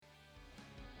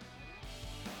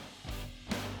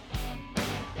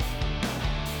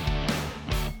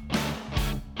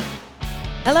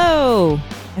Hello,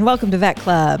 and welcome to Vet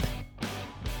Club.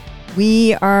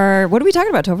 What are we talking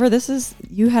about, Topher?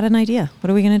 You had an idea. What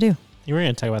are we going to do? You were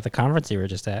going to talk about the conference you were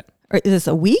just at. Or is this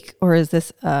a week, or is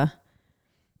this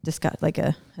like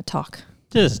a talk?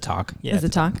 Just a talk. Yeah. It's a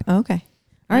talk? Oh, okay.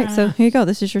 All right, so here you go.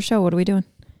 This is your show. What are we doing?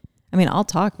 I mean, I'll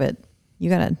talk, but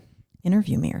you got to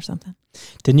interview me or something.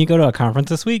 Didn't you go to a conference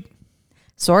this week?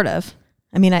 Sort of.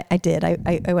 I mean, I did.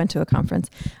 I went to a conference.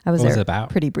 I was What there was it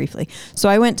about? Pretty briefly. So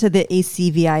I went to the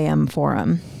ACVIM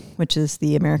forum, which is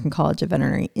the American College of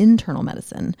Veterinary Internal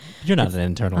Medicine. You're not an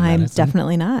internal I'm medicine.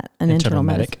 definitely not an internal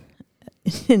medic.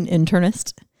 An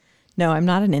internist. No, I'm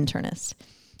not an internist.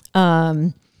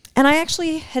 And I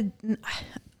actually had...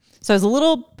 So I was a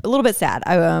little bit sad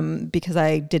because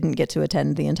I didn't get to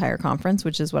attend the entire conference,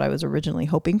 which is what I was originally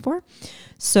hoping for.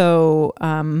 So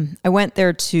I went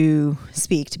there to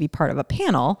speak, to be part of a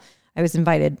panel. I was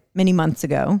invited many months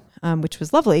ago, which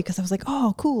was lovely because I was like,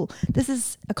 oh, cool. This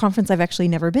is a conference I've actually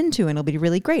never been to, and it'll be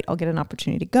really great. I'll get an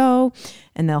opportunity to go,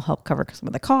 and they'll help cover some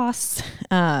of the costs.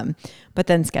 But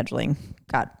then scheduling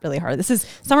got really hard.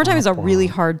 Summertime is a really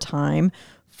hard time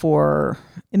for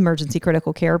emergency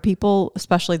critical care people,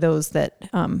 especially those that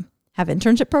have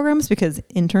internship programs, because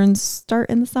interns start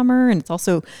in the summer, and it's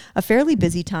also a fairly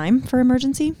busy time for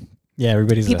emergency. Yeah,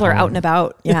 people are out and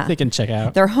about. Yeah, they can check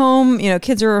out. They're home.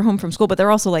 Kids are home from school, but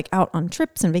they're also like out on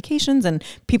trips and vacations, and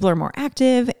people are more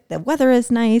active. The weather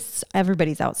is nice.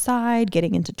 Everybody's outside,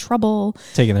 getting into trouble,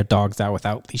 taking their dogs out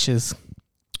without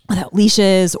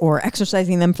leashes, or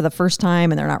exercising them for the first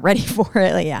time, and they're not ready for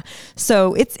it. Like, yeah,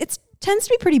 so it's tends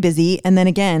to be pretty busy. And then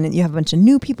again, you have a bunch of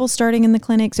new people starting in the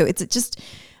clinic. So it's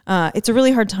a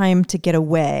really hard time to get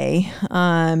away.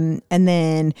 And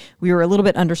then we were a little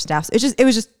bit understaffed.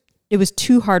 It was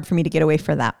too hard for me to get away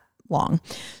for that long.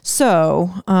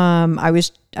 So I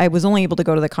was only able to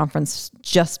go to the conference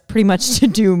just pretty much to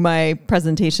do my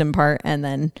presentation part. And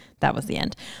then that was the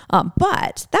end.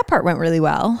 But that part went really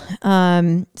well.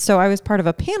 So I was part of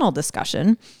a panel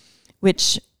discussion,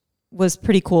 which was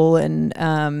pretty cool.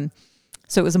 And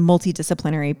so it was a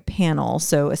multidisciplinary panel.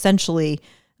 So essentially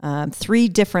 3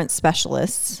 different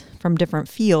specialists from different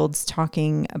fields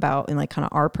talking about, in like kind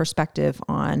of our perspective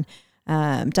on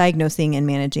diagnosing and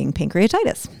managing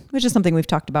pancreatitis, which is something we've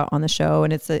talked about on the show.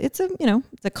 And it's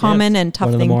a common and tough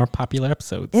thing. One of the more popular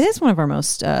episodes. It is one of our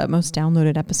most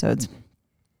downloaded episodes,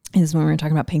 is when we were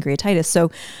talking about pancreatitis.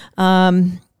 So,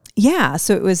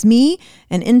 so it was me,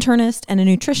 an internist, and a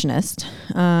nutritionist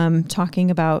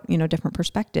talking about, different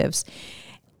perspectives.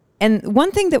 And one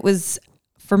thing that was,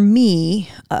 for me,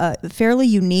 fairly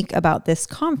unique about this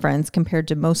conference compared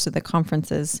to most of the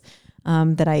conferences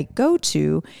that I go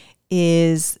to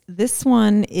is this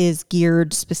one is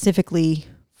geared specifically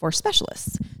for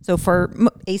specialists. So for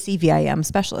ACVIM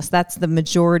specialists, that's the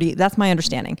majority. That's my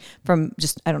understanding from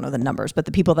just, I don't know the numbers, but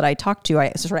the people that I talked to,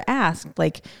 I sort of asked,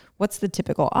 like, what's the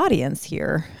typical audience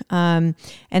here? And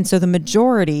so the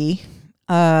majority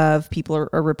of people are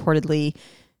reportedly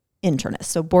internists,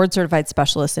 so board certified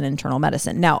specialists in internal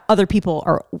medicine. Now, other people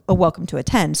are welcome to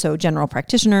attend, so general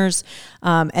practitioners,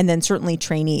 and then certainly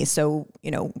trainees, so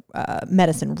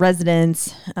medicine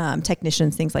residents,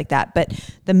 technicians, things like that. But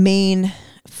the main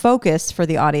focus for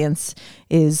the audience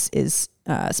is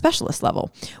specialist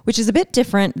level, which is a bit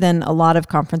different than a lot of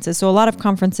conferences. So a lot of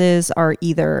conferences are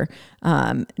either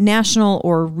national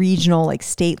or regional, like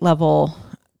state level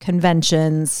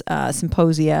conventions,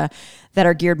 symposia that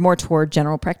are geared more toward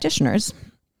general practitioners.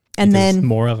 And then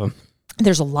more of them.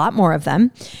 There's a lot more of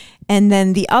them. And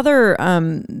then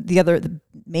the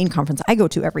main conference I go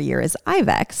to every year is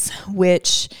IVEX,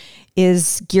 which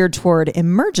is geared toward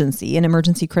emergency and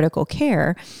emergency critical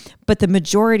care. But the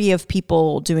majority of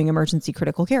people doing emergency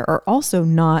critical care are also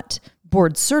not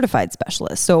board certified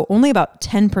specialists. So only about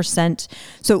 10%.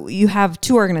 So you have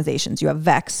 2 organizations. You have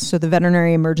VEX, so the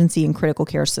Veterinary Emergency and Critical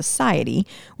Care Society,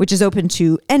 which is open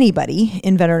to anybody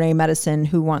in veterinary medicine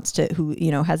who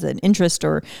has an interest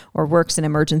or works in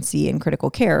emergency and critical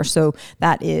care. So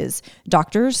that is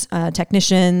doctors,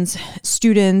 technicians,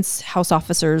 students, house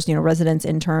officers, residents,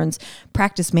 interns,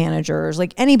 practice managers,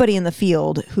 like anybody in the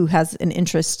field who has an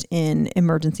interest in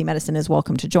emergency medicine is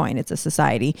welcome to join. It's a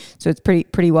society, so it's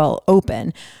pretty well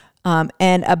open. And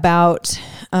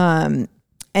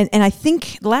I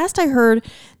think last I heard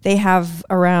they have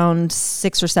around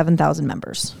 6,000 or 7,000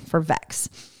 members for VEX.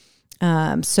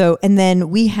 And then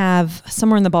we have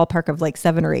somewhere in the ballpark of like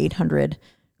 700 or 800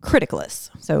 criticalists.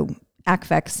 So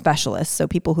ACVEC specialists. So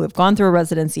people who have gone through a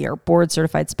residency are board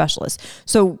certified specialists.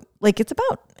 So like it's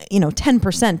about,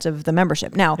 10% of the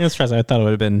membership. Now, I thought there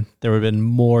would have been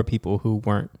more people who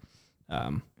weren't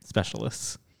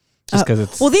specialists. Just because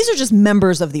it's... Well, these are just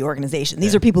members of the organization.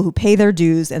 These are people who pay their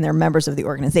dues and they're members of the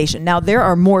organization. Now, there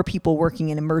are more people working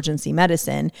in emergency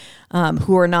medicine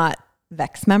who are not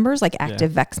VEX members, like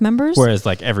active VEX members. Whereas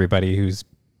like everybody who's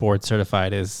board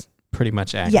certified is pretty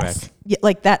much ACVIM. Yes. Yeah,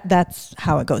 like that's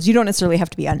how it goes. You don't necessarily have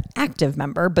to be an active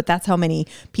member, but that's how many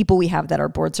people we have that are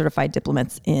board certified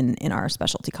diplomats in our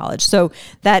specialty college. So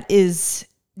that is,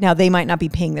 now they might not be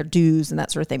paying their dues and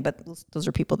that sort of thing, but those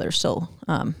are people that are still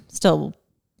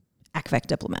ACVIM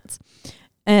diplomats.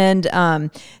 And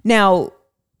now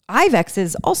IVEX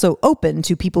is also open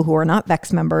to people who are not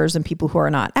VEX members and people who are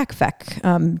not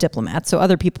ACVIM diplomats. So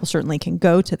other people certainly can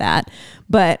go to that,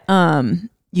 but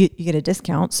you get a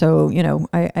discount. So,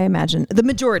 I imagine the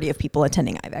majority of people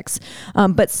attending IVEX.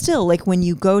 But still, like when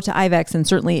you go to IVEX, and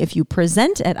certainly if you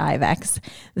present at IVEX,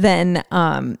 then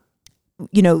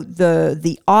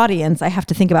the audience, I have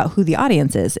to think about who the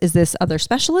audience is. Is this other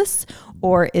specialists,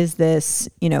 or is this,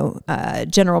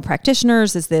 general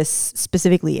practitioners? Is this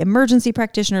specifically emergency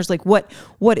practitioners? Like what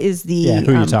is the,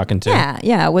 who are you talking to?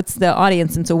 Yeah. What's the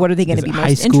audience? And so what are they going to be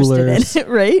most interested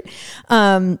in? Right.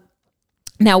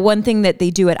 Now, one thing that they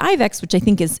do at IVEX, which I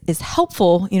think is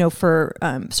helpful, for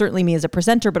certainly me as a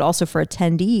presenter, but also for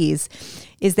attendees,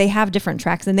 is they have different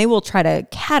tracks and they will try to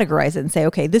categorize it and say,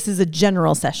 okay, this is a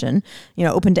general session,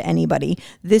 open to anybody.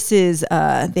 This is,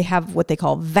 they have what they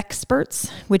call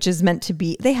Vexperts, which is meant to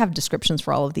be, they have descriptions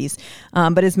for all of these,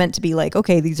 but is meant to be like,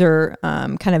 okay, these are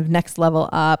kind of next level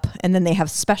up. And then they have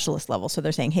specialist level. So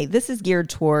they're saying, hey, this is geared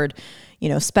toward,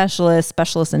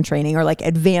 specialists in training, or like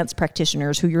advanced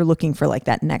practitioners who you're looking for like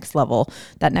that next level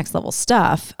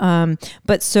stuff.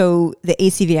 But so the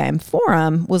ACVIM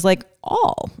forum was like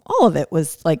all of it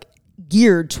was like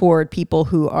geared toward people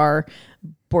who are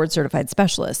board certified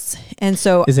specialists. And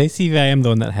so is ACVIM the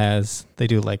one that they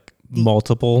do like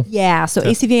multiple? Yeah. So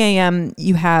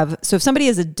ACVIM, so if somebody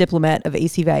is a diplomat of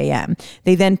ACVIM,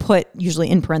 they then put usually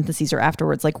in parentheses or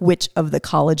afterwards, like which of the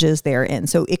colleges they're in.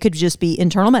 So it could just be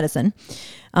internal medicine,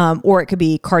 or it could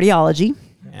be cardiology.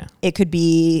 Yeah. It could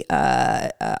be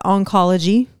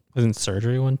oncology. Wasn't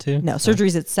surgery one too? No,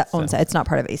 surgery's its own set. It's not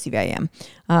part of ACVIM.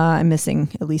 I'm missing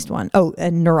at least one. Oh,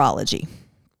 and neurology.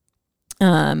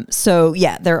 So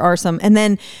yeah, there are some, and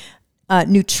then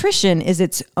nutrition is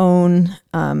its own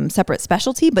separate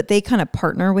specialty, but they kind of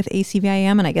partner with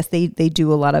ACVIM, and I guess they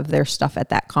do a lot of their stuff at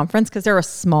that conference because they're a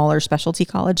smaller specialty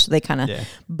college, so they kind of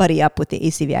buddy up with the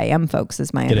ACVIM folks,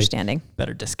 is my understanding.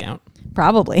 Better discount.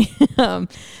 Probably.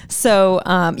 So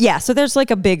there's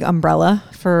like a big umbrella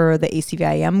for the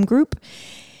ACVIM group.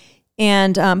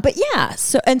 And,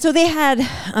 so they had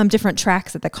different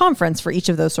tracks at the conference for each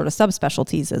of those sort of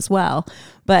subspecialties as well.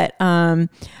 But I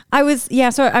was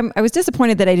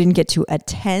disappointed that I didn't get to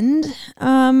attend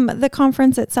the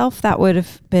conference itself. That would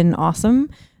have been awesome.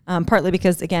 Partly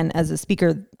because, again, as a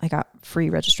speaker, I got free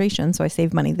registration, so I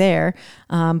saved money there.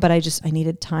 But I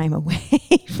needed time away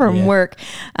from work.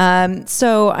 It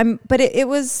seemed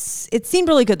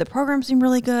really good. The program seemed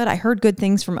really good. I heard good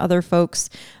things from other folks.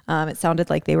 It sounded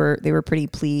like they were pretty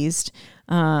pleased.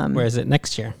 Where is it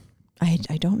next year? I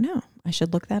don't know. I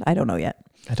should look that. I don't know yet.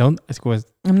 I'm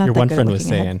not. Your one friend was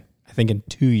saying, I think in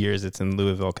 2 years it's in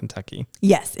Louisville, Kentucky.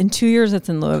 Yes, in 2 years it's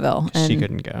in Louisville. And she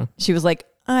couldn't go. She was like,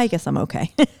 I guess I'm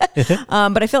okay.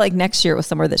 But I feel like next year was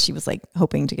somewhere that she was like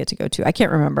hoping to get to go to. I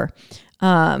can't remember.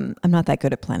 I'm not that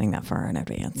good at planning that far in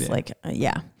advance. But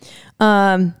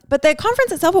the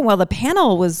conference itself went well. The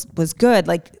panel was good.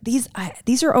 Like these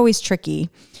are always tricky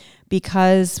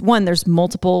because one, there's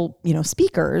multiple,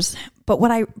 speakers. But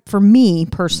for me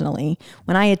personally,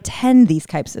 when I attend these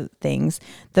types of things,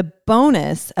 the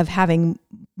bonus of having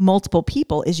multiple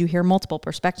people is you hear multiple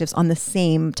perspectives on the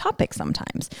same topic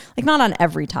sometimes. Like not on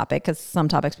every topic, because some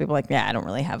topics people are like, I don't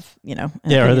really have, or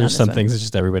there's some things that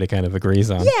just everybody kind of agrees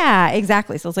on. Yeah,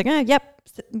 exactly. So it's like, yep,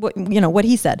 what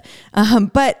he said.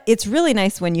 But it's really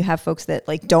nice when you have folks that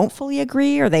like don't fully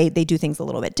agree, or they do things a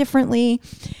little bit differently.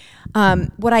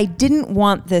 What I didn't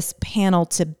want this panel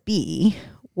to be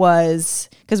was,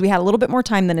 because we had a little bit more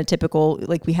time than a typical,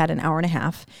 like we had an hour and a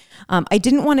half. I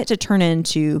didn't want it to turn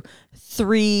into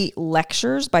 3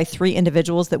 lectures by 3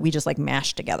 individuals that we just like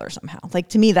mashed together somehow. Like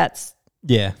to me, that's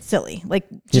silly. Like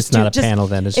it's not a panel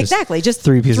then. It's just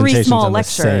 3 presentations small on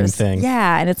lectures. The same thing.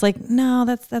 Yeah. And it's like, no,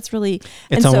 that's really,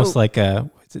 it's almost like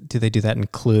do they do that in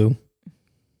Clue?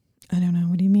 I don't know.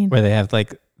 What do you mean? Where they have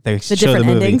like, they the show the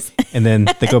movie endings. And then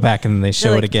they go back and they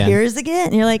show like, it again. Here's again.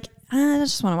 And you're like, I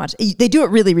just want to watch it. They do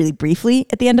it really, really briefly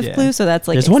at the end of Clue. So that's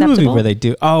like, there's one movie where they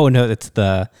do, it's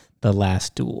the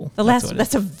Last Duel.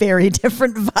 That's a very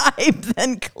different vibe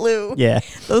than Clue. Yeah.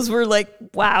 Those were like,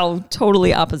 wow,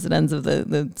 totally opposite ends of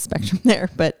the spectrum there.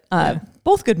 But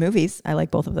Both good movies. I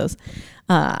like both of those.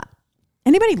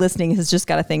 Anybody listening has just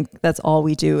got to think that's all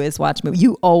we do is watch movies.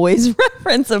 You always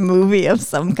reference a movie of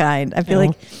some kind. I feel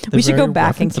like we should go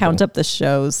back and count up the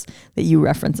shows that you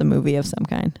reference a movie of some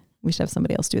kind. We should have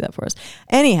somebody else do that for us.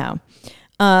 Anyhow,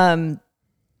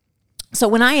 so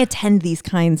when I attend these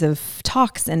kinds of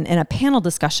talks and a panel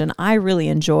discussion, I really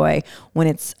enjoy when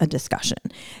it's a discussion.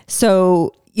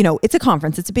 So, it's a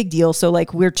conference, it's a big deal. So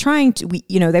like we're trying to,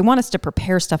 they want us to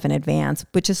prepare stuff in advance,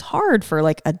 which is hard for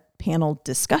like a panel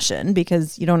discussion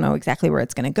because you don't know exactly where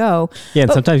it's going to go. Yeah.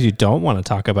 And sometimes you don't want to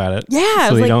talk about it. Yeah.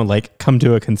 So you don't like come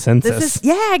to a consensus.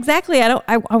 Exactly.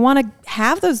 I want to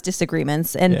have those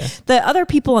disagreements, and the other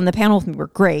people on the panel with me were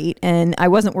great. And I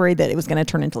wasn't worried that it was going to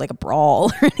turn into like a brawl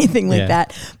or anything like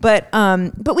that. But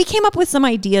we came up with some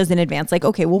ideas in advance. Like,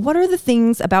 okay, well, what are the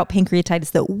things about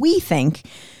pancreatitis that we think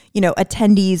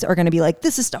attendees are going to be like,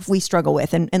 this is stuff we struggle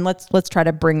with, and let's try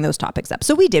to bring those topics up.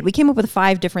 So we came up with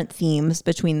 5 different themes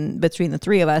between the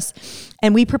 3 of us,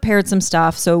 and we prepared some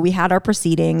stuff. So we had our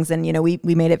proceedings, and we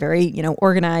made it very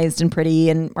organized and pretty,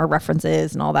 and our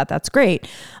references and all that. That's great.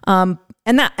 And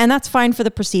that's fine for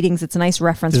the proceedings. It's a nice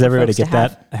reference. Does everybody get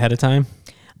that ahead of time?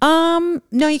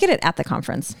 No, you get it at the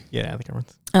conference. Yeah, at the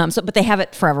conference. But they have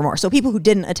it forevermore. So people who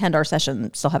didn't attend our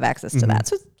session still have access to that.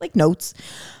 So it's like notes.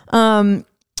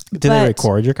 Did they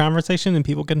record your conversation and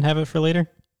people can have it for later?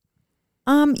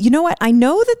 You know what? I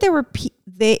know that there were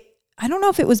I don't know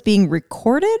if it was being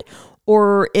recorded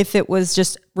or if it was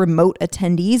just remote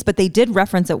attendees, but they did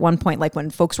reference at one point, like when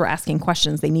folks were asking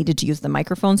questions, they needed to use the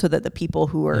microphone so that the people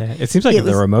who were... Yeah, it seems like if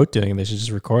they're remote doing it, they should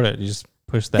just record it. You just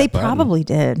push that button. Probably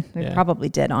did. They probably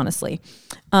did, honestly.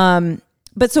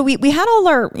 But so we had all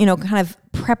our, kind of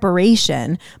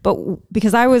preparation, but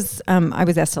because I was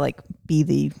asked to like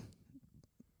be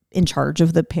in charge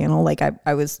of the panel, like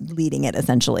I was leading it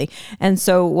essentially. And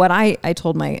so what I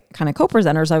told my kind of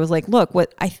co-presenters, I was like, look,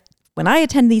 when I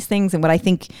attend these things and what I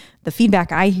think the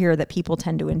feedback I hear that people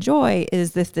tend to enjoy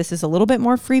is this is a little bit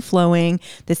more free flowing.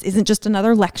 This isn't just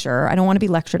another lecture. I don't want to be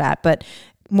lectured at, but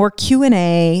more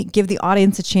Q&A, give the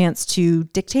audience a chance to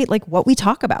dictate like what we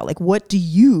talk about. Like, what do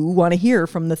you want to hear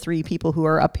from the 3 people who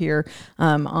are up here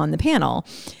on the panel,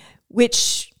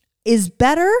 which is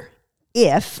better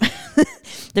if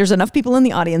there's enough people in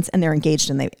the audience and they're engaged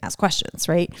and they ask questions,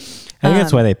 right? I think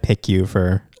that's why they pick you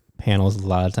for panels a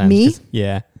lot of times. Me?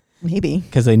 Yeah. Maybe.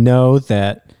 Because they know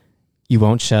that you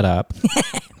won't shut up.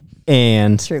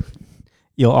 And true.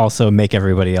 You'll also make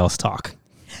everybody else talk.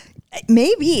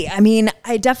 Maybe. I mean,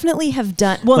 I definitely have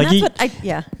done... Well, like you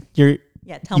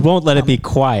won't let it be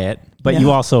quiet, but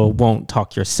you also won't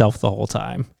talk yourself the whole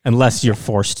time unless you're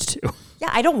forced to. Yeah,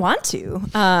 I don't want to.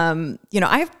 I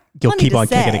have... You'll keep on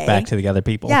kicking it back to the other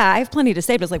people. Yeah, I have plenty to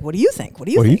say, but it's like, what do you think? What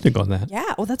do you think on that?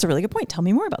 Yeah, well, that's a really good point. Tell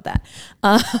me more about that.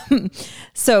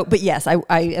 But yes, I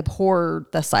abhor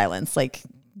the silence. Like,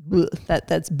 bleh,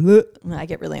 that's bleh. I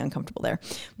get really uncomfortable there.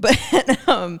 But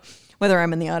whether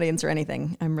I'm in the audience or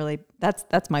anything, I'm really,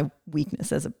 that's my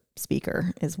weakness as a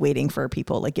speaker, is waiting for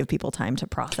people, like give people time to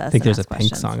process. I think there's a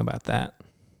Pink song about that.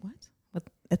 What?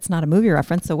 It's not a movie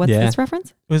reference. So what's this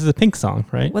reference? It was the Pink song,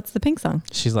 right? What's the Pink song?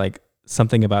 She's like,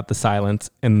 something about the silence,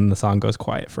 and the song goes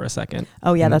quiet for a second.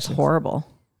 Oh yeah, that's horrible.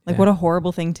 Like what a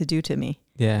horrible thing to do to me.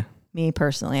 Yeah. Me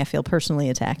personally, I feel personally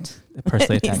attacked.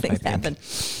 Personally attacked. These things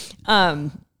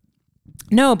happen.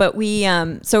 No, but we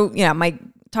my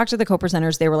talk to the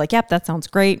co-presenters, they were like, yep, that sounds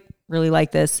great. Really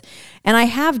like this. And I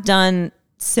have done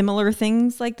similar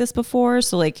things like this before.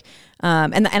 So like,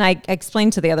 and I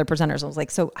explained to the other presenters, I was like,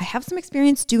 so I have some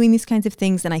experience doing these kinds of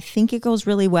things and I think it goes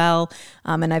really well.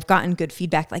 And I've gotten good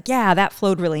feedback, like, yeah, that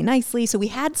flowed really nicely. So we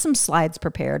had some slides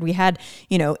prepared. We had,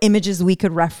 images we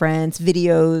could reference,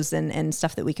 videos and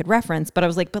stuff that we could reference. But I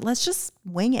was like, but let's just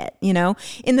wing it,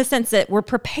 in the sense that we're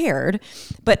prepared,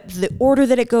 but the order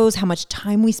that it goes, how much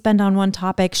time we spend on one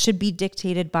topic should be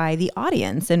dictated by the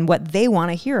audience and what they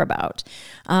want to hear about.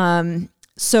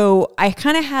 So I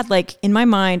kind of had like in my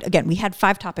mind, again, we had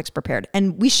 5 topics prepared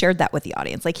and we shared that with the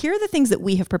audience. Like, here are the things that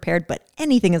we have prepared, but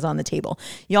anything is on the table.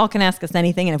 Y'all can ask us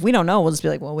anything. And if we don't know, we'll just be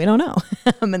like, well, we don't know.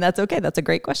 And that's okay. That's a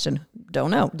great question. Don't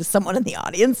know. Does someone in the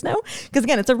audience know? Because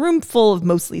again, it's a room full of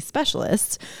mostly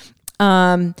specialists.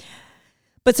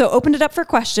 But so opened it up for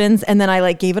questions, and then I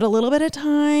like gave it a little bit of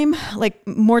time, like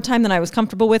more time than I was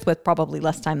comfortable with probably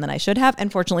less time than I should have.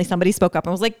 And fortunately, somebody spoke up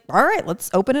and was like, all right, let's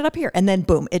open it up here. And then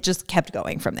boom, it just kept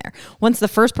going from there. Once the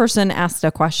first person asked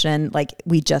a question, like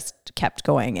we just kept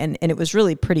going, and it was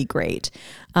really pretty great.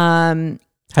 How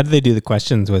did they do the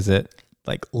questions? Was it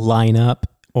like line up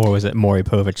Or was it Maury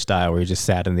Povich style where you just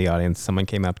sat in the audience, someone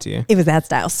came up to you? It was that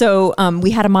style. So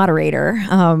we had a moderator,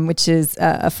 which is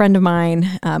a friend of mine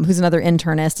who's another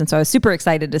internist. And so I was super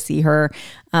excited to see her.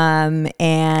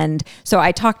 And so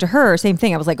I talked to her, same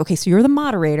thing. I was like, okay, so you're the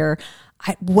moderator.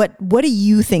 What do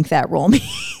you think that role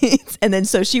means? And then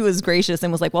so she was gracious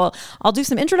and was like, well, I'll do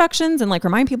some introductions and like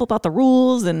remind people about the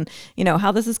rules and, you know,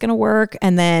 how this is going to work.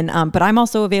 And then, but I'm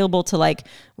also available to like,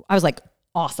 I was like,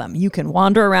 awesome. You can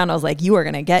wander around. I was like, you are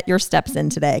going to get your steps in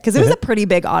today. Cause it was a pretty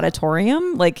big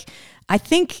auditorium. Like, I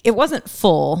think it wasn't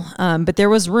full, but there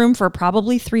was room for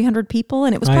probably 300 people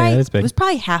and it was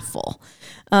probably half full.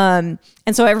 And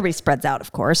so everybody spreads out,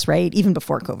 of course, right? Even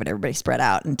before COVID, everybody spread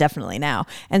out and definitely now.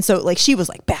 And so like, she was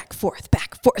like back, forth,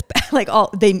 like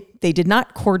they did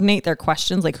not coordinate their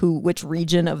questions, like which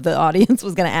region of the audience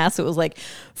was going to ask. So it was like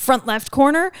front left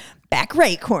corner, back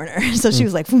right corner. So she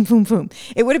was like, boom, boom, boom.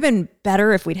 It would have been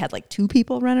better if we'd had like 2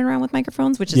 people running around with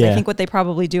microphones, which is I think what they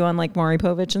probably do on like Maury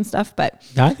Povich and stuff. But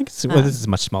I think this is a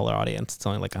much smaller audience. It's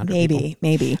only like 100 people.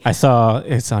 Maybe. I saw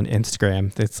it's on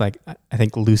Instagram. It's like, I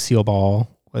think Lucille Ball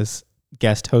was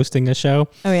guest hosting a show.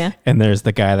 Oh yeah. And there's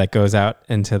the guy that goes out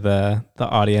into the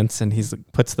audience and he's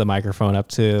puts the microphone up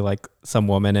to like some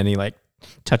woman and he like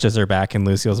touches her back and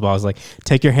Lucille's Ball is like,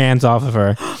 take your hands off of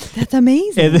her. That's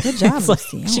amazing. Good job, like,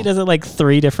 Lucille. she does it like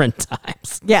 3 different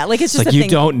times. Yeah, like it's just like you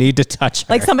don't need to touch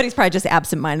her. Like somebody's probably just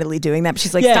absentmindedly doing that, but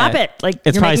she's like, stop it. Like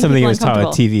it's probably something you was taught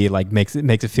on TV, like makes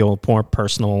it feel more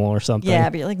personal or something. Yeah,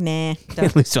 but you're like, nah.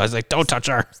 Lucille's like, don't touch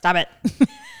her. Stop it.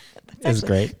 It was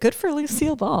great. Good for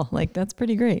Lucille Ball. Like that's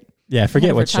pretty great. Yeah, I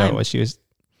forget what show it was. She was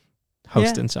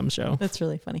hosting some show. That's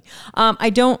really funny. I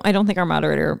don't think our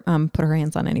moderator put her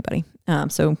hands on anybody.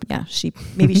 So yeah, she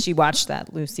watched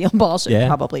that Lucille Ball. She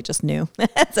probably just knew.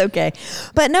 That's okay.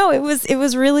 But no, it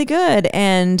was really good.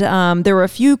 And there were a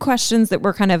few questions that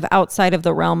were kind of outside of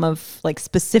the realm of like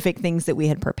specific things that we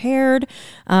had prepared.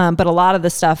 But a lot of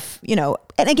the stuff, you know,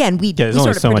 and again, there's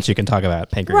only so much you can talk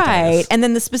about pancreatitis. Right. And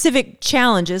then the specific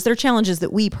challenges, they're challenges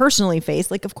that we personally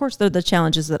face. Like, of course, they're the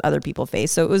challenges that other people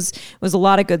face. So it was a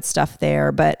lot of good stuff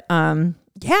there. But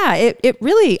it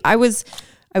really, I was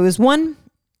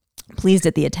pleased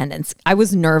at the attendance. I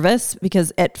was nervous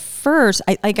because at first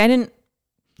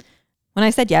when I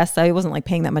said yes, I wasn't like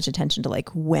paying that much attention to like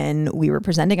when we were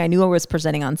presenting. I knew I was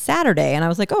presenting on Saturday and I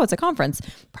was like, oh, it's a conference,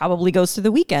 probably goes to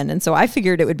the weekend. And so I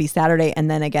figured it would be Saturday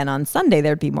and then again on Sunday,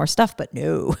 there'd be more stuff, but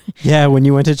no. Yeah. When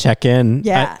you went to check in,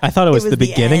 I thought it was the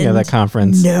beginning of the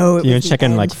conference. No, you went to check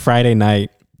in like Friday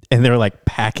night. And they were like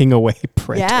packing away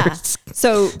printers. Yeah.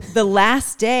 So the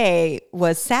last day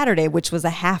was Saturday, which was a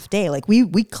half day. Like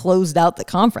we closed out the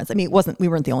conference. I mean, we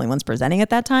weren't the only ones presenting at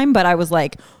that time, but I was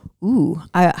like, ooh,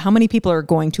 how many people are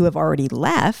going to have already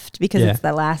left because it's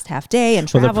the last half day and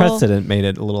travel. Well, the president made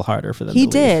it a little harder for them. He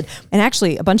did. And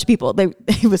actually a bunch of people,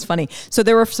 it was funny. So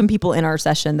there were some people in our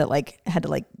session that like had to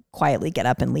like quietly get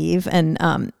up and leave. And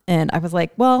I was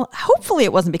like, well, hopefully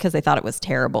it wasn't because they thought it was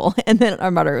terrible. And then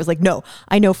our moderator was like, no,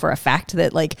 I know for a fact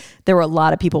that like there were a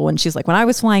lot of people when I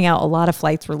was flying out, a lot of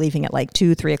flights were leaving at like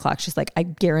 2-3 o'clock. She's like, I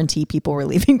guarantee people were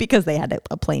leaving because they had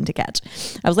a plane to catch.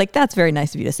 I was like, that's very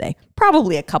nice of you to say.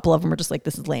 Probably a couple of them were just like,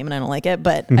 this is lame and I don't like it.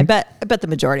 But I bet the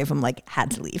majority of them like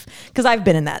had to leave because I've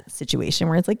been in that situation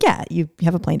where it's like, yeah, you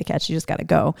have a plane to catch. You just got to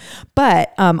go.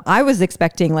 But I was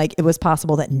expecting like it was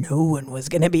possible that no one was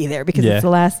going to be there because it's the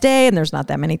last day and there's not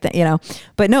that many things, you know,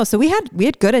 but no, so we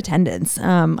had good attendance.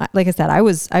 Like I said, I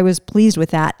was pleased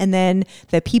with that. And then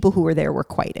the people who were there were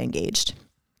quite engaged.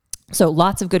 So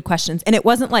lots of good questions. And it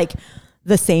wasn't like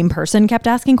the same person kept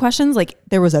asking questions. Like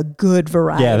there was a good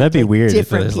variety. Yeah, that'd be weird if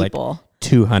different there's people. Like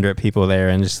 200 people there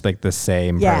and just like the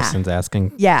same person's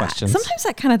asking questions. Sometimes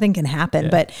that kind of thing can happen.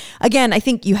 But again, I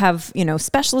think you have, you know,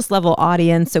 specialist level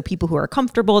audience. So people who are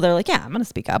comfortable, they're like, yeah, I'm going to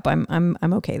speak up. I'm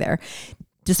okay there.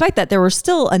 Despite that, there were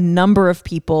still a number of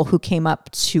people who came up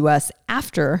to us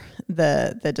after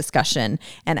the discussion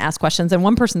and asked questions. And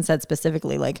one person said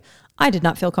specifically, like, I did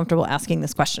not feel comfortable asking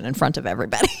this question in front of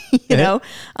everybody, you know,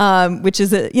 which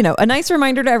is a nice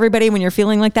reminder to everybody when you're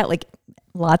feeling like that. Like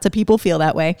lots of people feel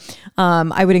that way.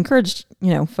 I would encourage,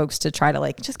 folks to try to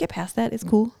like, just get past that. It's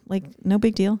cool. Like no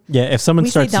big deal. Yeah. If someone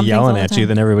starts yelling at you,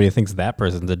 then everybody thinks that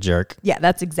person's a jerk. Yeah.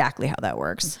 That's exactly how that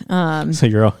works. So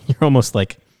you're almost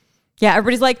like, yeah,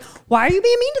 everybody's like, why are you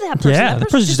being mean to that person? Yeah, that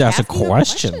person just asked a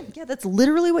question. Yeah, that's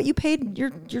literally what you paid your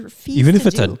fees even if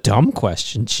it's do. a dumb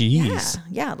question, jeez.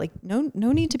 Yeah, like no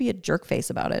need to be a jerk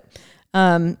face about it.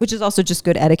 Which is also just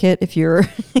good etiquette if you're,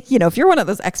 if you're one of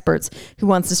those experts who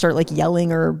wants to start like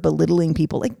yelling or belittling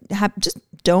people, like just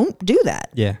don't do that.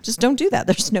 Yeah. Just don't do that.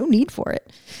 There's no need for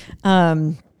it.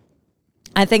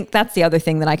 I think that's the other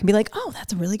thing that I can be like, oh,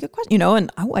 that's a really good question, you know,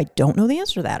 and oh, I don't know the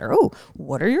answer to that, or oh,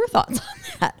 what are your thoughts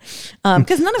on that?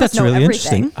 Because none of us know really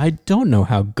everything. Interesting. I don't know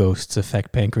how ghosts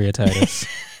affect pancreatitis.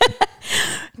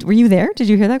 Were you there? Did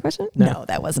you hear that question? No,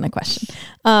 that wasn't a question.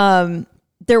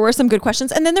 There were some good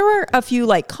questions. And then there were a few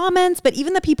like comments, but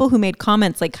even the people who made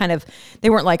comments, like kind of, they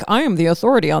weren't like, I am the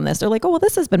authority on this. They're like, oh, well,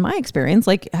 this has been my experience.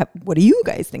 Like, what do you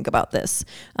guys think about this?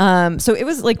 So it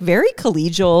was like very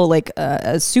collegial, like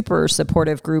a super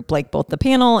supportive group, like both the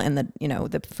panel and the, you know,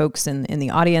 the folks in the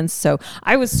audience. So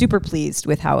I was super pleased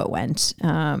with how it went.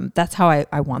 That's how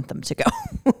I want them to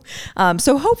go.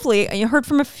 So hopefully you heard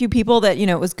from a few people that, you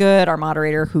know, it was good. Our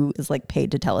moderator, who is like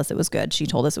paid to tell us it was good, she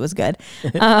told us it was good.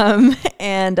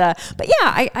 But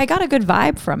yeah, I got a good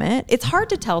vibe from it. It's hard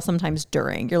to tell sometimes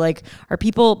during. You're like, are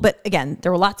people, but again,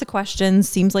 there were lots of questions,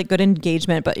 seems like good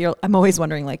engagement, but I'm always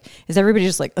wondering, like, is everybody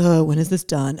just like, oh, when is this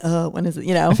done? Oh, when is it,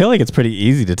 you know? I feel like it's pretty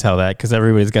easy to tell that because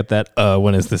everybody's got that,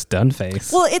 when is this done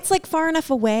face. Well, it's like far enough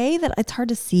away that it's hard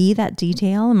to see that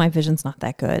detail and my vision's not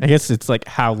that good. I guess it's like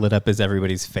how lit up is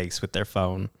everybody's face with their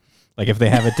phone. Like if they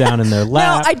have it down in their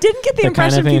lap. No, I didn't get the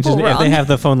impression people were If wrong. they have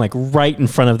the phone like right in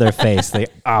front of their face, they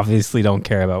obviously don't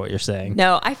care about what you're saying.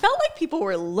 No, I felt like people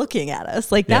were looking at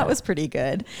us. Like that was pretty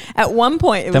good. At one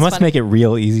point, it was must funny. make it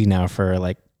real easy now for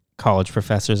like college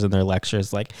professors in their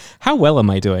lectures. Like, how well am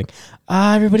I doing?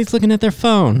 Everybody's looking at their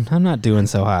phone. I'm not doing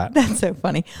so hot. That's so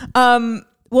funny.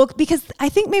 Well, because I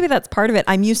think maybe that's part of it.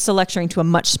 I'm used to lecturing to a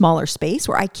much smaller space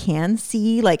where I can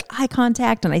see like eye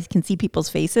contact and I can see people's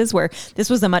faces, where this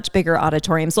was a much bigger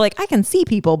auditorium. So like I can see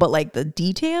people, but like the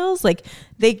details, like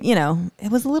they, you know,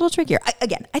 it was a little trickier.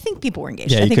 I think people were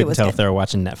engaged. Yeah, I you think couldn't it was tell good. if they were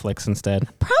watching Netflix instead.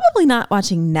 Probably not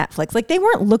watching Netflix. Like they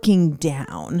weren't looking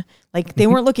down. Like they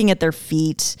weren't looking at their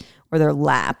feet or their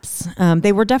laps.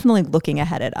 They were definitely looking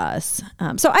ahead at us.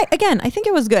 So I think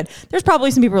it was good. There's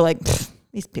probably some people who are like,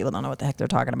 these people don't know what the heck they're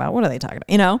talking about. What are they talking about?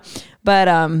 You know, but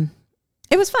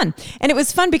it was fun. And it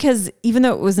was fun because even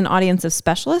though it was an audience of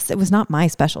specialists, it was not my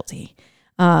specialty.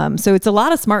 So it's a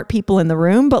lot of smart people in the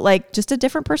room, but like just a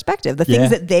different perspective. The things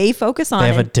that they focus on. They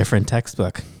have a different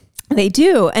textbook. They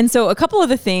do. And so a couple of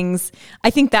the things, I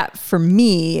think that for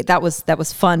me, that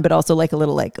was fun, but also like a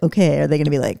little like, okay, are they going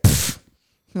to be like,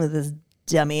 with this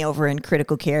dummy over in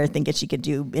critical care thinking she could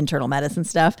do internal medicine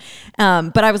stuff.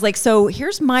 But I was like, so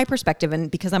here's my perspective.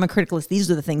 And because I'm a criticalist, these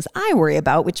are the things I worry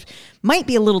about, which might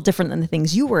be a little different than the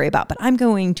things you worry about. But I'm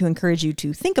going to encourage you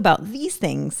to think about these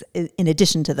things in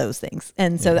addition to those things.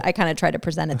 And so I kind of try to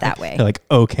present it that way. They're like,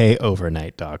 okay,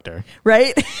 overnight doctor.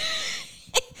 Right?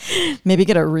 Maybe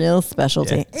get a real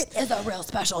specialty. Yeah. It is a real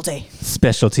specialty.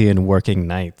 Specialty in working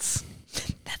nights.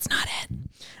 That's not it.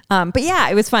 But yeah,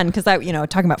 it was fun because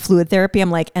talking about fluid therapy, I'm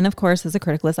like, and of course, as a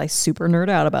criticalist, I super nerd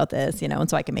out about this, and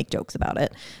so I can make jokes about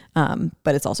it.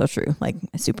 But it's also true. Like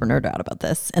I super nerd out about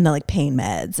this, and then like pain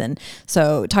meds. And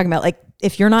so talking about like,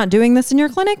 if you're not doing this in your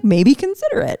clinic, maybe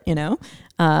consider it,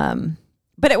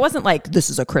 But it wasn't like, this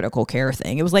is a critical care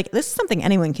thing. It was like, this is something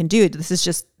anyone can do.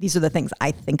 These are the things I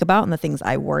think about and the things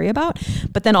I worry about.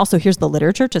 But then also here's the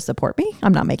literature to support me.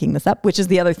 I'm not making this up, which is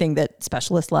the other thing that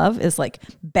specialists love is like,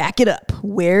 back it up.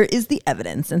 Where is the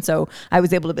evidence? And so I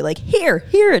was able to be like, here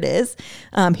it is.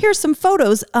 Here's some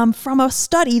photos from a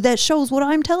study that shows what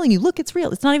I'm telling you. Look, it's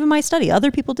real. It's not even my study.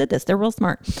 Other people did this. They're real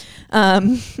smart.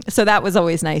 So that was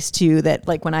always nice too, that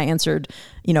like when I answered,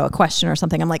 a question or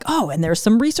something, I'm like, oh, and there's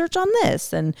some research on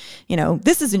this. And,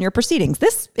 this is in your proceedings.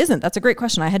 This isn't. That's a great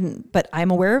question. I hadn't, but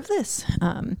I'm aware of this.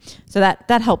 So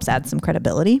that helps add some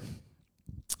credibility,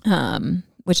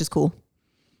 which is cool.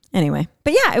 Anyway,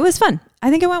 but yeah, it was fun. I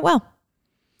think it went well.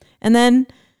 And then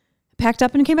packed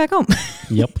up and came back home.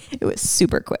 Yep. It was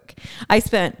super quick. I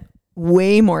spent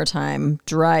way more time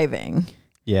driving.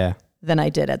 Yeah. Than I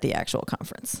did at the actual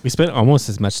conference. We spent almost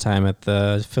as much time at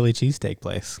the Philly cheesesteak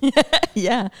place.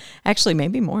 Yeah, actually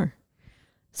maybe more.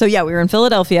 So yeah, we were in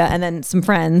Philadelphia and then some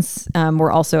friends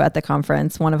were also at the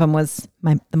conference. One of them was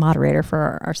the moderator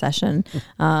for our session.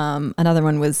 Another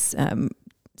one was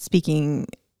speaking.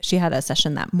 She had a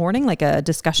session that morning, like a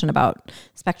discussion about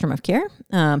spectrum of care.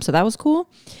 So that was cool.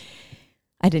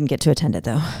 I didn't get to attend it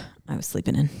though. I was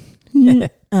sleeping in.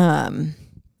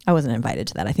 I wasn't invited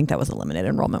to that. I think that was a limited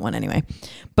enrollment one anyway.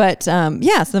 But so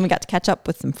then we got to catch up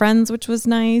with some friends, which was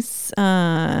nice.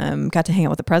 Got to hang out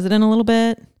with the president a little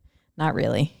bit. Not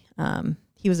really.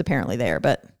 He was apparently there,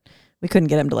 but we couldn't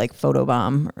get him to like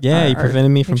photobomb. Yeah, he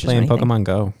prevented me from playing Pokemon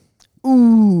Go.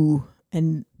 Ooh.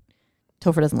 And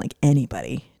Topher doesn't like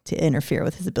anybody to interfere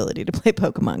with his ability to play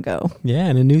Pokemon Go. Yeah,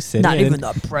 in a new city. Not even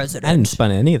the president. I hadn't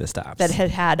spun any of the stops. That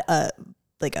had a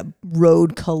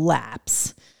road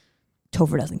collapse.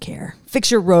 Topher doesn't care.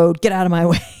 Fix your road. Get out of my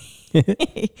way.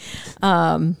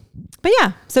 But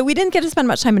yeah, so we didn't get to spend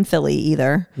much time in Philly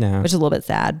either, No. which is a little bit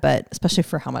sad, but especially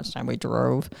for how much time we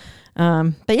drove.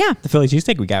 But yeah, The Philly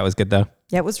cheesesteak we got was good though.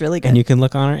 yeah, it was really good. And you can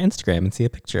look on our Instagram and see a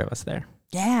picture of us there.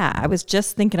 Yeah, I was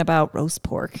just thinking about roast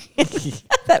pork.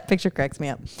 That picture cracks me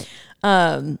up.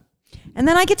 And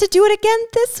then I get to do it again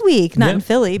this week, not in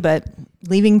Philly, but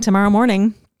leaving tomorrow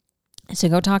morning to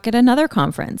go talk at another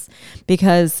conference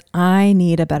because I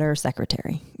need a better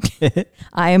secretary.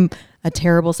 I am a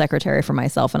terrible secretary for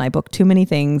myself, and I book too many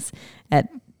things at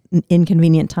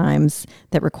inconvenient times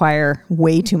that require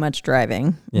way too much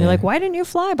driving. Yeah. You're like, why didn't you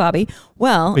fly, Bobby?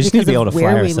 Well, We just need to be able to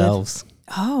fly live. ourselves.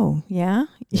 Oh, yeah?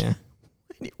 Yeah.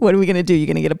 What are we going to do? You're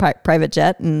going to get a private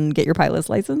jet and get your pilot's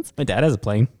license? My dad has a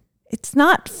plane. It's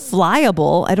not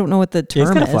flyable. I don't know what the term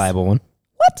He's got is. a flyable one.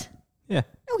 What? Yeah.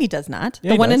 No, he does not. Yeah,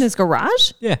 The he one in does. his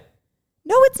garage? Yeah.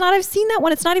 No, it's not. I've seen that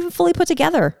one. It's not even fully put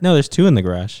together. No, there's 2 in the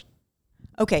garage.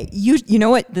 Okay, you know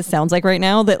what this sounds like right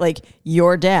now? That like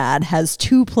your dad has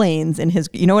 2 planes in his.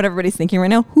 You know what everybody's thinking right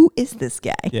now? Who is this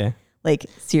guy? Yeah. Like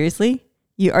seriously,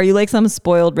 are you like some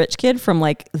spoiled rich kid from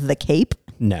like the Cape?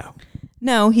 No.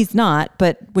 No, he's not.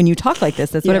 But when you talk like this,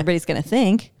 that's what Yeah. everybody's going to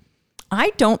think. I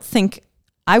don't think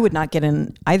I would not get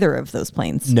in either of those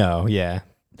planes. No, yeah.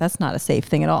 That's not a safe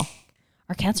thing at all.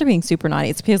 Our cats are being super naughty.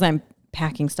 It's because I'm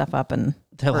packing stuff up and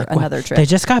They're for like, another "What? trip. They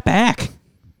just got back.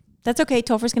 That's okay.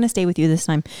 Topher's going to stay with you this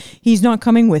time. He's not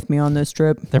coming with me on this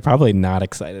trip. They're probably not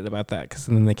excited about that because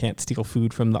then they can't steal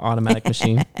food from the automatic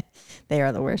machine. They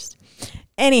are the worst.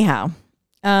 Anyhow,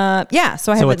 yeah.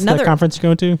 So I have So what's another the conference you're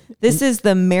going to? This is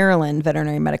the Maryland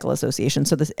Veterinary Medical Association.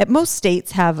 So this, most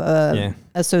states have a Yeah.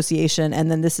 association, and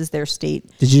then this is their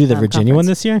state. Did you do the Virginia one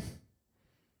conference. this year?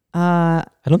 I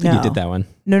don't think you No. did that one.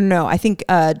 No. I think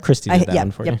Christy did that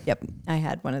one for you. Yep. I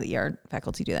had one of the ER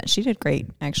faculty do that. She did great,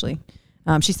 actually.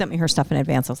 She sent me her stuff in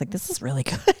advance. I was like, this is really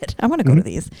good. I want to go to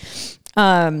these.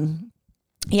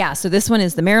 Yeah. So this one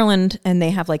is the Maryland, and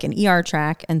they have like an ER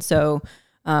track. And so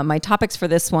my topics for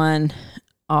this one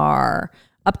are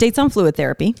updates on fluid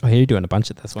therapy. Oh, you're doing a bunch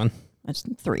of this one. That's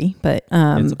 3, but It's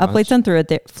a bunch. updates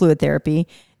on fluid therapy,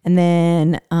 and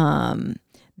then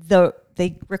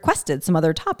they requested some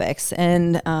other topics,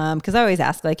 and because I always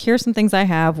ask, like, here's some things I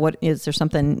have. What is there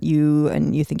something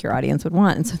you think your audience would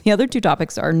want? And so the other 2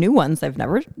 topics are new ones I've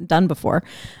never done before.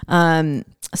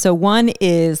 So one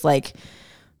is like,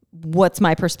 what's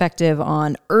my perspective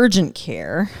on urgent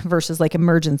care versus like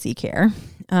emergency care,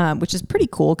 which is pretty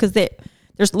cool because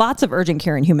there's lots of urgent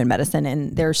care in human medicine,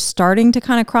 and they're starting to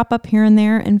kind of crop up here and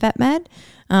there in vet med,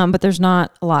 but there's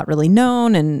not a lot really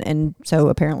known, and so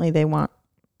apparently they want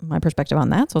my perspective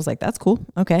on that. So I was like, that's cool.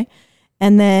 Okay.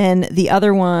 And then the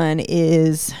other one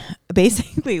is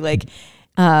basically like,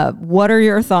 what are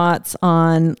your thoughts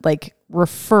on like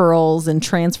referrals and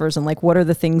transfers, and like what are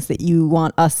the things that you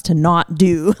want us to not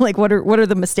do? Like what are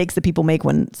the mistakes that people make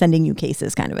when sending you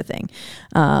cases, kind of a thing.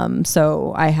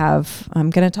 So I'm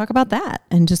going to talk about that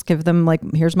and just give them like,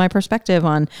 here's my perspective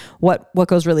on what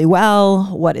goes really well,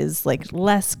 what is like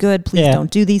less good. Please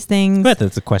don't do these things. But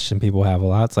that's a question people have a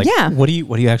lot. It's like, Yeah. what do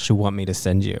you actually want me to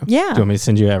send you? Yeah. Do you want me to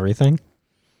send you everything?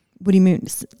 What do you mean?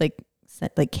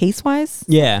 Like case wise?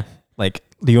 Yeah. Like,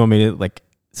 do you want me to like,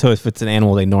 so if it's an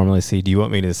animal they normally see, do you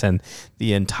want me to send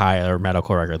the entire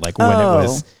medical record? Like when it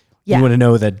was, yeah. you want to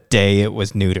know the day it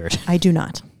was neutered. I do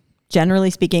not.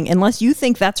 Generally speaking, unless you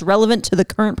think that's relevant to the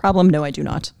current problem, no, I do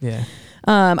not. Yeah.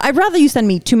 I'd rather you send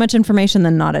me too much information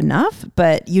than not enough,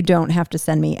 but you don't have to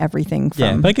send me everything from.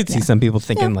 Yeah, but I could see some people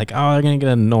thinking like, oh, they're going to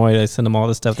get annoyed. I send them all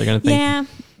this stuff. They're going to think. Yeah.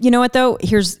 You know what though?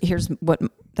 Here's what,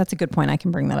 that's a good point. I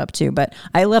can bring that up too, but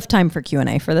I left time for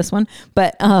Q&A for this one.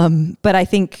 But I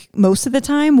think most of the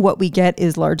time what we get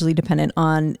is largely dependent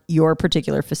on your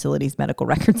particular facility's medical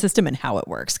record system and how it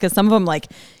works. Cause some of them like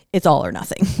it's all or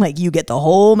nothing. Like you get the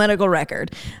whole medical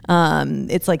record.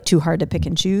 It's like too hard to pick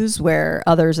and choose, where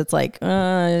others it's like,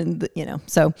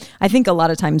 so I think a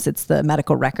lot of times it's the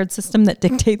medical record system that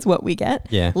dictates what we get.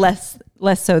 Yeah. Less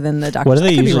so than the doctor. What do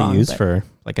they usually use for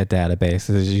like a database?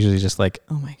 Is it usually just like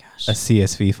Oh my gosh. a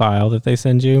CSV file that they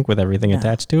send you with everything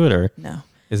attached to it? Or No.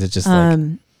 is it just like, is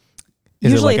it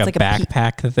usually like it's a like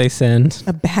backpack that they send?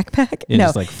 A backpack? Yeah, No,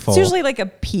 just like full. it's usually like a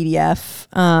PDF.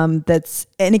 That's,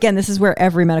 and again, this is where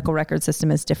every medical record system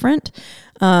is different.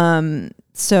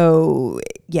 So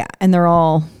yeah, and they are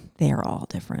all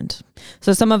different.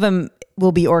 So some of them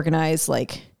will be organized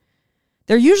like,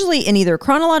 they're usually in either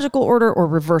chronological order or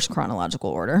reverse chronological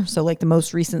order. So like the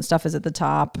most recent stuff is at the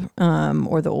top,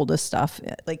 or the oldest stuff,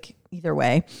 like either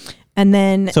way. And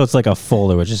then So it's like a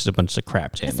folder with just a bunch of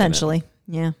crap jammed in it. essentially,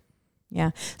 yeah.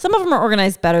 Yeah. Some of them are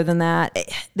organized better than that.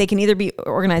 They can either be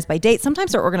organized by date.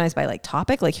 Sometimes they're organized by like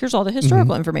topic, like here's all the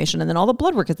historical information and then all the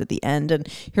blood work is at the end and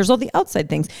here's all the outside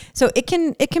things. So it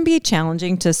can be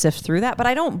challenging to sift through that, but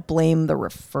I don't blame the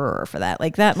referrer for that.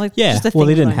 Like that, like yeah. just the Well,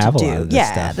 thing they didn't have a lot of this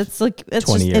yeah, stuff. that's like it's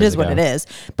 20 just years it is ago. what it is.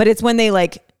 But it's when they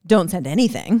like don't send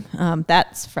anything.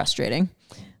 That's frustrating.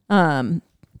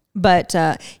 But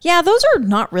yeah, those are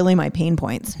not really my pain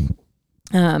points.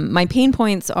 My pain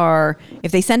points are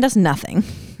if they send us nothing,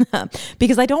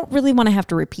 because I don't really want to have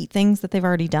to repeat things that they've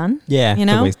already done. Yeah, you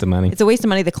know, it's a waste of money. It's a waste of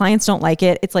money. The clients don't like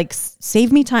it. It's like,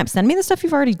 save me time. Send me the stuff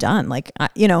you've already done. Like,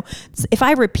 you know, if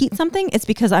I repeat something, it's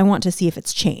because I want to see if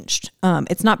it's changed.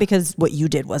 It's not because what you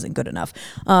did wasn't good enough.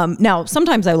 Now,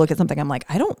 sometimes I look at something, I'm like,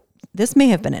 this may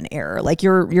have been an error. Like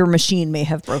your machine may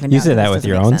have broken down. You say that with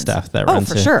your own stuff that runs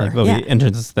for sure. Like, there'll be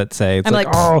entrances that say, it's I'm like,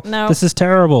 like, oh, no. this is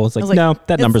terrible. It's like, no,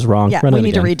 that number's wrong. Yeah, Run we it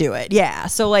need again. to redo it. Yeah.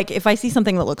 So like if I see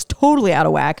something that looks totally out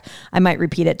of whack, I might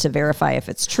repeat it to verify if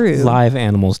it's true. Live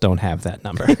animals don't have that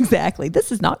number. Exactly.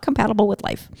 This is not compatible with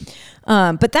life.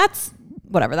 But that's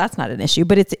whatever. That's not an issue.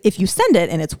 But it's if you send it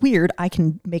and it's weird, I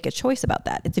can make a choice about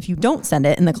that. It's if you don't send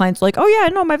it and the client's like, oh yeah,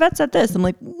 no, my vet said this. I'm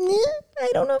like, I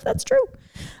don't know if that's true.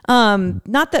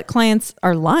 Not that clients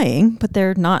are lying, but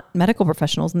they're not medical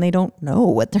professionals and they don't know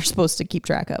what they're supposed to keep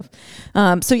track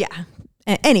of. So yeah.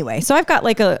 Anyway, so I've got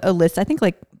like a list, I think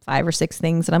like 5 or 6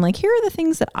 things that I'm like, here are the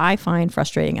things that I find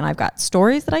frustrating. And I've got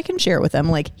stories that I can share with them.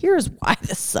 Like, here's why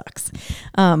this sucks.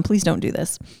 Please don't do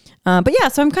this. But yeah,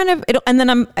 so I'm kind of, and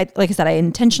then like I said, I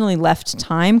intentionally left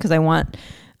time because I want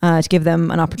to give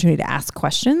them an opportunity to ask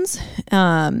questions.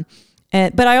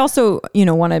 But I also,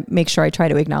 want to make sure I try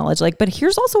to acknowledge like, but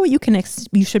here's also what you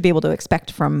should be able to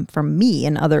expect from me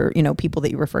and other, people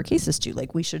that you refer cases to.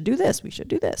 Like, we should do this. We should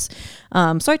do this.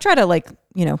 So I try to like,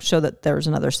 show that there's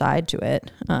another side to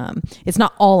it. It's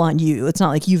not all on you. It's not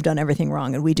like you've done everything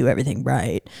wrong and we do everything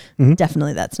right. Mm-hmm.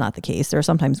 Definitely that's not the case. There are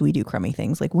sometimes we do crummy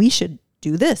things. Like, we should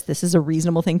do this. This is a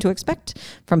reasonable thing to expect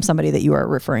from somebody that you are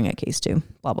referring a case to,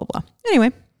 blah, blah, blah.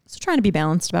 Anyway, so trying to be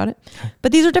balanced about it.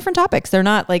 But these are different topics. They're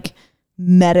not like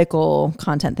medical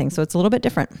content things. So it's a little bit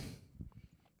different.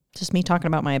 Just me talking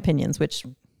about my opinions, which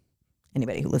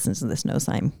anybody who listens to this knows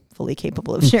I'm fully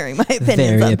capable of sharing my opinions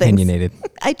Very on opinionated.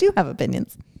 things. I do have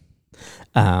opinions.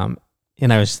 And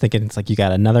I was just thinking, it's like you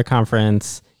got another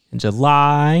conference in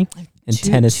July in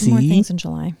Tennessee. 2 more things in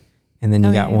July. And then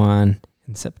you got one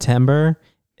in September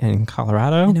in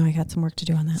Colorado. I know I got some work to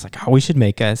do on that. It's like, we should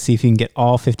see if you can get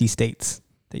all 50 states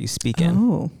that you speak in.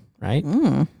 Oh. Right?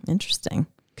 Interesting.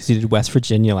 Because you did West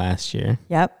Virginia last year.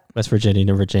 Yep. West Virginia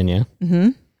to Virginia. Mm-hmm.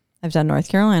 I've done North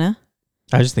Carolina.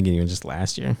 I was just thinking even just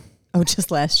last year. Oh,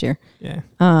 just last year. Yeah.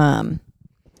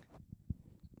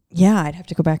 Yeah, I'd have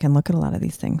to go back and look at a lot of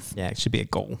these things. Yeah, it should be a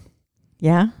goal.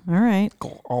 Yeah. All right.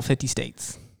 Goal, all 50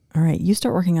 states. All right. You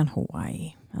start working on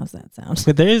isn't that sound?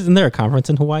 But isn't there a conference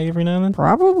in Hawaii every now and then?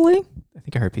 Probably. I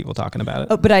think I heard people talking about it.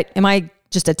 Oh, but am I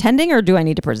just attending or do I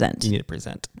need to present? You need to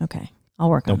present. Okay. I'll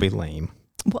work on it. Don't be lame.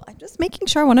 Well, I'm just making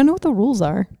sure. I want to know what the rules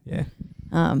are. Yeah.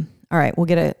 All right. We'll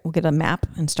get a map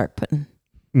and start putting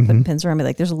pins around me.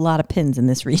 Like, there's a lot of pins in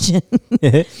this region.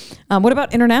 What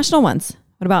about international ones?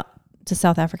 Does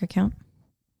South Africa count?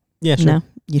 Yeah, sure. No,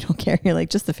 you don't care. You're like,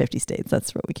 just the 50 states.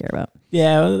 That's what we care about.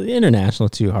 Yeah, international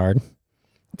too hard.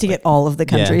 To get all of the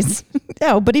countries.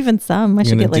 Yeah, but even some. I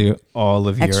should get like all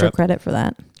of extra Europe. credit for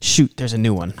that. Shoot, there's a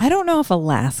new one. I don't know if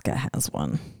Alaska has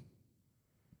one.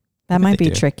 That might be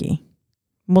tricky.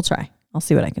 We'll try. I'll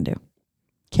see what I can do.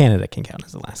 Canada can count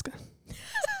as Alaska.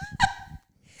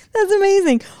 That's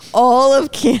amazing. All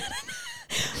of Canada,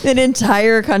 an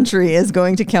entire country is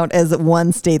going to count as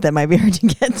one state that might be hard to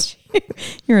get to.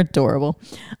 You're adorable.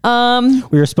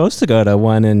 We were supposed to go to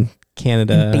one in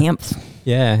Canada. Banff.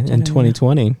 Yeah, in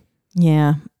 2020.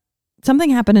 Yeah.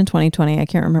 Something happened in 2020. I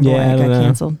can't remember why it got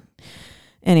canceled.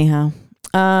 Anyhow.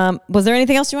 Was there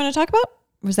anything else you want to talk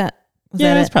about?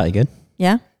 That's probably good.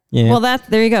 Yeah? Yeah. Well,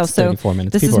 there you go. It's 34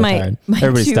 minutes. This People is are tired.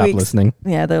 Everybody 2 stopped weeks. listening.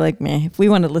 Yeah, they're like, man, if we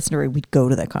wanted to listen to her, we'd go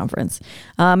to that conference.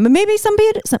 Maybe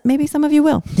some of you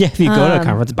will. Yeah, if you go to a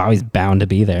conference, Bobby's bound to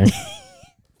be there.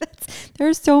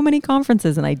 There's so many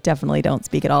conferences, and I definitely don't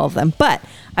speak at all of them. But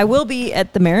I will be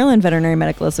at the Maryland Veterinary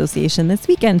Medical Association this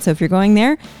weekend. So if you're going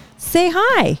there, say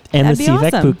hi. And That'd the be CVEC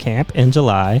awesome. boot camp in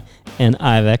July and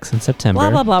IVEX in September.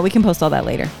 Blah, blah, blah. We can post all that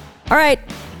later. All right.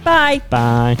 Bye.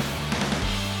 Bye.